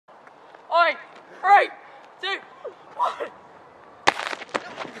3, 2, 1.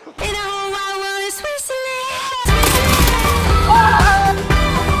 In a whole wide world of Switzerland.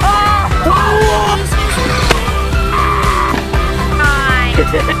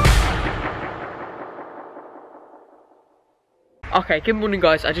 Okay, good morning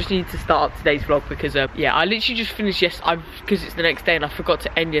guys. I just need to start up today's vlog because yeah, I literally just finished because it's the next day and I forgot to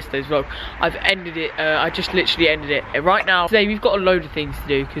end yesterday's vlog. I've ended it, I just literally ended it. Right now, today we've got a load of things to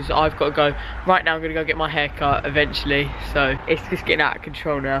do because I've got to go, right now I'm going to go get my hair cut eventually. So it's just getting out of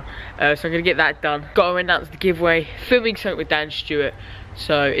control now. So I'm going to get that done. Got to announce the giveaway, filming something with Dan Stewart.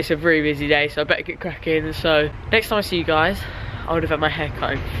 So it's a very busy day, so I better get cracking. So next time I see you guys, I would have had my hair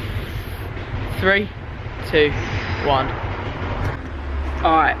cut in 3, 2, 1.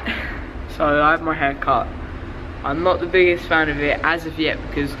 Alright, so I have my hair cut. I'm not the biggest fan of it as of yet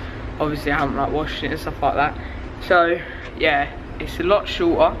because obviously I haven't like washed it and stuff like that. So yeah, it's a lot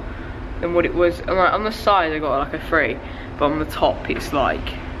shorter than what it was. And, like, on the side I got like a 3, but on the top it's like,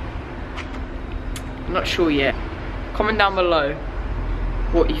 I'm not sure yet. Comment down below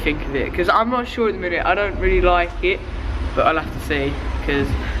what you think of it because I'm not sure at the minute. I don't really like it, but I'll have to see because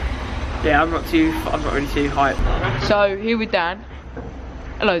yeah, I'm not really too hyped. So here with Dan.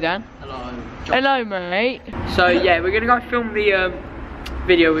 Hello Dan. Hello. Hello mate. So yeah, we're gonna go film the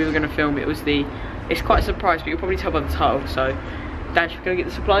video we were gonna film. It's quite a surprise, but you'll probably tell by the title. So Dan, should we go get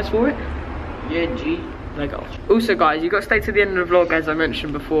the supplies for it? Yeah, G. There you go. Also guys, you've got to stay to the end of the vlog as I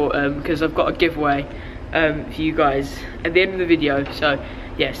mentioned before, because I've got a giveaway for you guys at the end of the video. So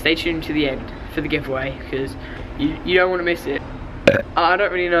yeah, stay tuned to the end for the giveaway because you don't want to miss it. I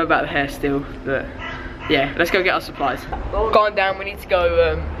don't really know about the hair still, but yeah, let's go get our supplies. Go on down, we need to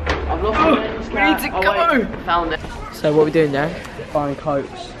go, I've lost my lens. we need to go! Wait, found it. So what are we doing now? Buying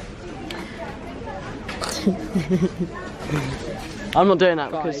cokes. I'm not doing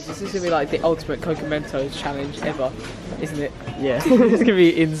that Guys, because this is gonna be like the ultimate Coca-Mentos challenge ever, isn't it? yeah. It's gonna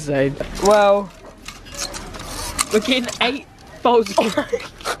be insane. Well, we're getting 8 bowls of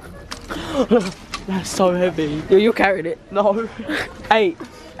Coke. That's so heavy. You're carrying it? No. 8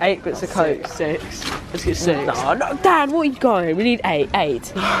 bits of Coke. 6. Let's get 6. No, Dan, what are you going? We need 8.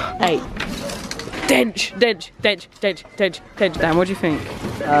 8. Dench. Dan, what do you think?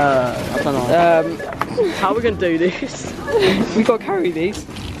 I don't know. How are we gonna do this? We gotta carry these.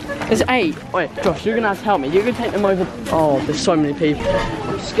 There's 8. Wait, Josh, you're gonna have to help me. You're gonna take them over. Oh, there's so many people.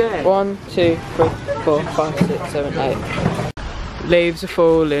 I'm scared. 1, 2, 3, 4, 5, 6, 7, 8. Leaves are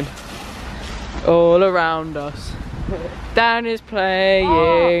falling all around us. Dan is playing.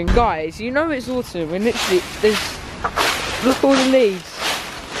 Oh. Guys, you know it's autumn. We're literally, look all the leaves.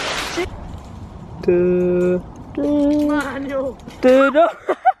 Manual.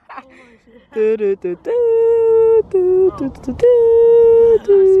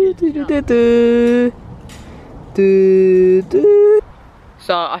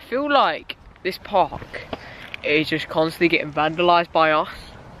 So I feel like this park is just constantly getting vandalised by us.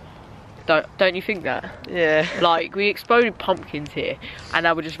 Don't you think that? Yeah. Like, we exploded pumpkins here, and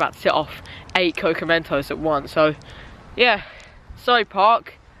now we're just about to set off 8 Coca-Mentos at once. So, yeah. Sorry,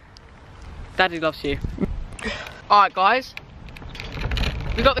 park. Daddy loves you. Alright, guys.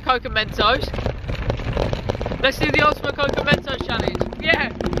 We got the Coca-Mentos. Let's do the ultimate Coca-Mentos challenge.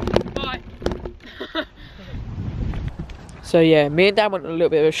 Yeah. Bye. So, yeah, me and Dan went on a little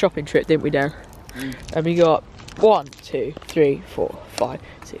bit of a shopping trip, didn't we, Dan? And we got 1, 2, 3, 4, 5,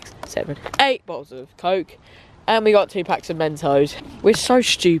 6, 7, 8 bottles of Coke, and we got 2 packs of Mentos. We're so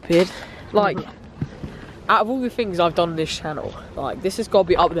stupid. Like, out of all the things I've done on this channel, like, this has got to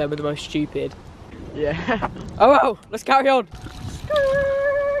be up there with the most stupid. Yeah. Oh well, let's carry on.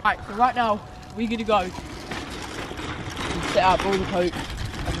 Right, so right now we're gonna go and set up all the Coke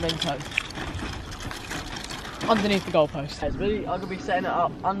and Mentos underneath the goalpost. I'm gonna be setting it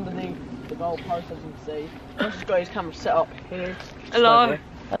up underneath the goalpost, as you can see. Josh has got his camera set up here. Hello.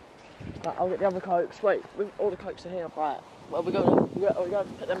 Right, I'll get the other Cokes. Wait, all the Cokes are here. Right. Well, we're going to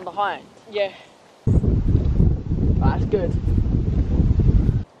put them behind. Yeah. Right, that's good.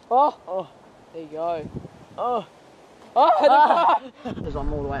 Oh, there you go. Oh. Because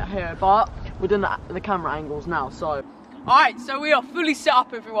I'm all the way out here, but we're doing the camera angles now, so. Alright, so we are fully set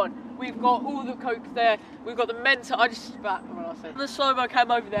up, everyone. We've got all the Coke there. We've got the Mentos. I just spat when I said. The slow-mo cam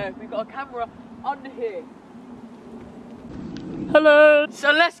over there. We've got a camera under here. Hello.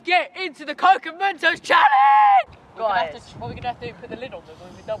 So let's get into the Coca-Mentos challenge. Guys. What we're gonna have to do, put the lid on them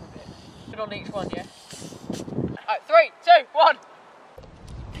when we're done with it. Put on each one, yeah? Alright, 3, 2, 1.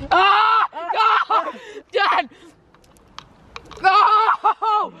 Ah! Ah! Dan!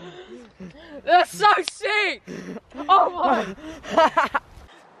 Oh! That's so sick! Oh my!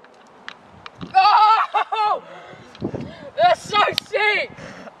 Oh!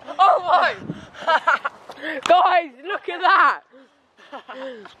 at that!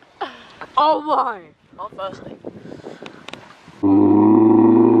 Oh my! I'm thirsty.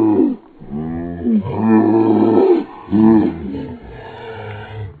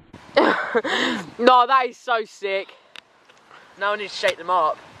 No, that is so sick. Now I need to shake them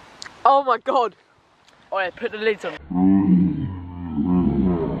up. Oh my god. Oh yeah, put the lids on.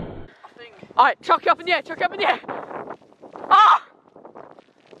 Alright, chuck it up in the air, chuck it up in the air. Ah!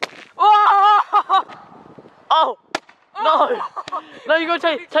 Oh! Oh! No! No, you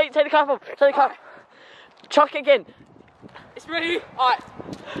gotta take the cap off. Take the cap. Chuck it again. It's ready. Alright.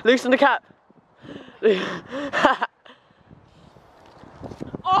 Loosen the cap.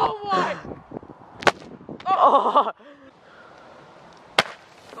 Oh my! Oh!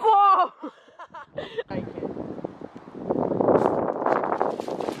 Whoa! Thank you.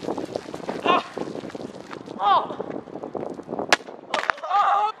 Oh! Oh!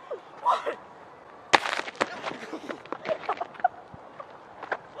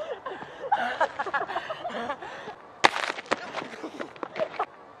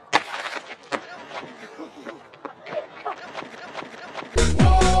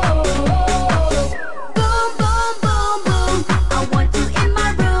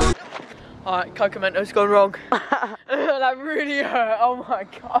 Alright, Coca-Mentos gone wrong. That really hurt. Oh my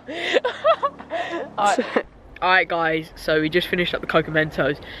god. Alright guys, so we just finished up the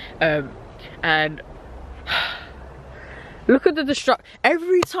Coca-Mentos, and look at the destruct.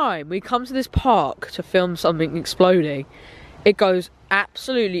 Every time we come to this park to film something exploding, it goes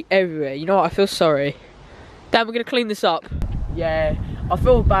absolutely everywhere. You know what, I feel sorry. Dan, we're gonna clean this up. Yeah, I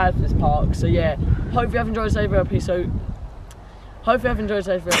feel bad for this park, so yeah. Hope you have enjoyed today's video, please. Hope you have enjoyed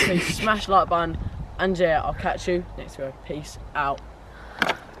today's video, please smash the like button, and yeah, I'll catch you next video. Peace out.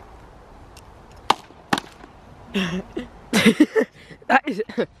 That is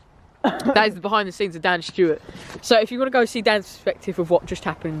the behind the scenes of Dan Stewart. So if you want to go see Dan's perspective of what just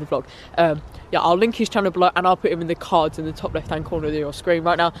happened in the vlog, yeah, I'll link his channel below and I'll put him in the cards in the top left hand corner of your screen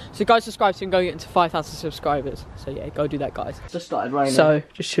right now. So guys, subscribe to him, go get into 5,000 subscribers. So yeah, go do that guys. Just started raining. So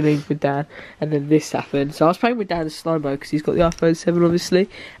just chilling with Dan, and then this happened. So I was playing with Dan's slow mo because he's got the iPhone 7 obviously,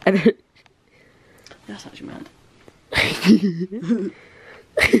 and then that's actually mad.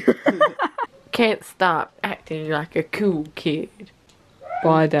 can't stop acting like a cool kid.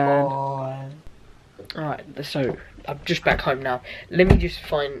 Bye Dan. Alright, so I'm just back home now. Let me just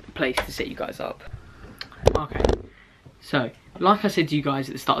find a place to set you guys up. Okay, so like I said to you guys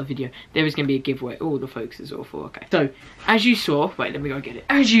at the start of the video, there is going to be a giveaway. Oh, the focus is awful. Okay, so as you saw, wait, let me go get it.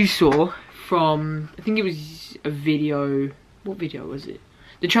 As you saw from, I think it was a video, what video was it?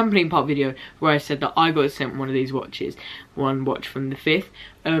 The trampoline park video where I said that I got sent one of these watches, one watch from the 5th.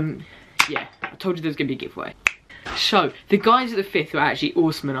 Yeah, I told you there was going to be a giveaway. So, the guys at the 5th were actually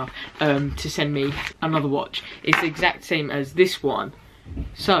awesome enough to send me another watch. It's the exact same as this one.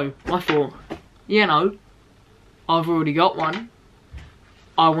 So, I thought, you know, I've already got one.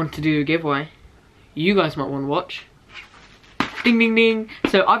 I want to do a giveaway. You guys might want to watch. Ding ding ding.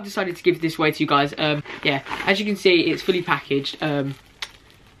 So, I've decided to give this away to you guys. Yeah, as you can see, it's fully packaged.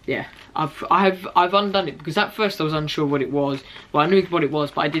 Yeah, I've undone it because at first I was unsure what it was. Well, I knew what it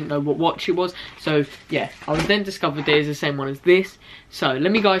was, but I didn't know what watch it was. So yeah, I then discovered that it's the same one as this. So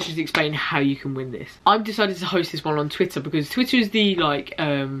let me guys just explain how you can win this. I've decided to host this one on Twitter because Twitter is the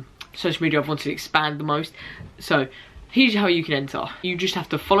social media I've wanted to expand the most. So here's how you can enter. You just have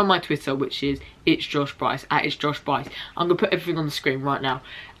to follow my Twitter, which is It's Josh Brice, at It's Josh Brice. I'm gonna put everything on the screen right now.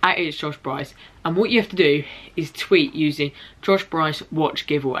 At It's Josh Brice, and what you have to do is tweet using Josh Brice watch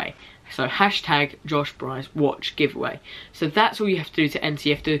giveaway. So hashtag Josh Brice watch giveaway. So that's all you have to do to enter.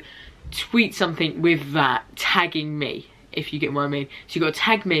 You have to tweet something with that, tagging me, if you get what I mean. So you got to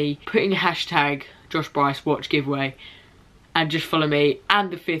tag me, putting a hashtag Josh Brice watch giveaway, and just follow me and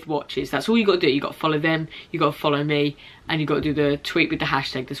the 5th watches. That's all you got to do. You got to follow them, you got to follow me, and you got to do the tweet with the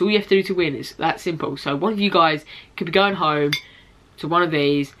hashtag. That's all you have to do to win. It's that simple. So one of you guys could be going home to one of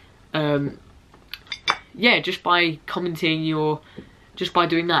these, yeah, just by commenting just by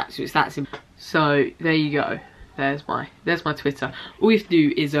doing that. So it's that simple. So there you go. There's my Twitter. All you have to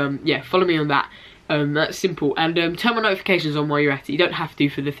do is yeah, follow me on that. That's simple. And turn my notifications on while you're at it. You don't have to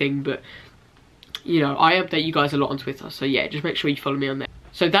for the thing, but you know, I update you guys a lot on Twitter. So yeah, just make sure you follow me on there.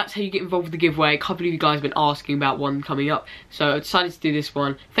 So that's how you get involved with the giveaway. A couple of you guys have been asking about one coming up, so I decided to do this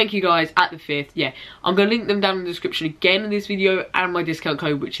one. Thank you guys at the 5th. Yeah, I'm going to link them down in the description again in this video, and my discount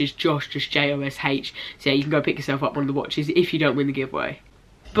code, which is Josh, just J-O-S-H. So yeah, you can go pick yourself up one of the watches if you don't win the giveaway.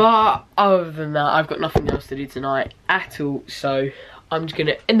 But other than that, I've got nothing else to do tonight at all, so I'm just going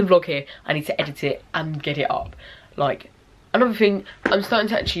to end the vlog here. I need to edit it and get it up. Like, Another thing, I'm starting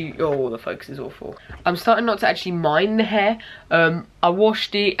to actually, oh, the focus is awful. I'm starting not to actually mind the hair. I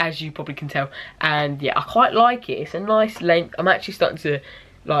washed it, as you probably can tell, and yeah, I quite like it. It's a nice length. I'm actually starting to,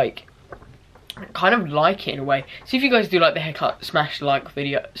 like, kind of like it in a way. So if you guys do like the haircut, smash the like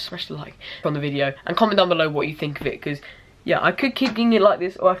on the video, and comment down below what you think of it, because yeah, I could keep doing it like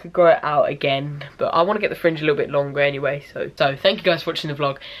this, or I could grow it out again, but I want to get the fringe a little bit longer anyway. So thank you guys for watching the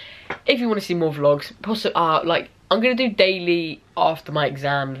vlog. If you want to see more vlogs, like, I'm going to do daily after my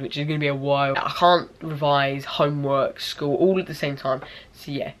exams, which is going to be a while. I can't revise, homework, school, all at the same time.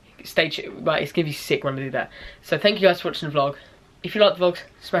 So yeah, stay tuned. Right, it's going to be sick when I do that. So thank you guys for watching the vlog. If you like the vlogs,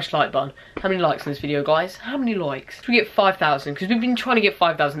 smash the like button. How many likes in this video, guys? How many likes? If we get 5,000, because we've been trying to get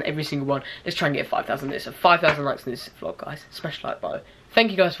 5,000 every single one. Let's try and get 5,000 this. So 5,000 likes in this vlog, guys. Smash the like button.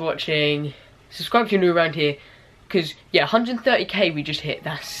 Thank you guys for watching. Subscribe if you're new around here. Because, yeah, 130k we just hit.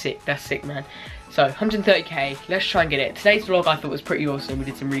 That's sick, man. So, 130k, let's try and get it. Today's vlog I thought was pretty awesome. We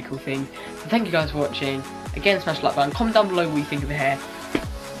did some really cool things. So thank you guys for watching. Again, smash the like button. Comment down below what you think of the hair.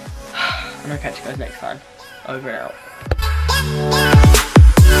 And I'll catch you guys next time. Over and out.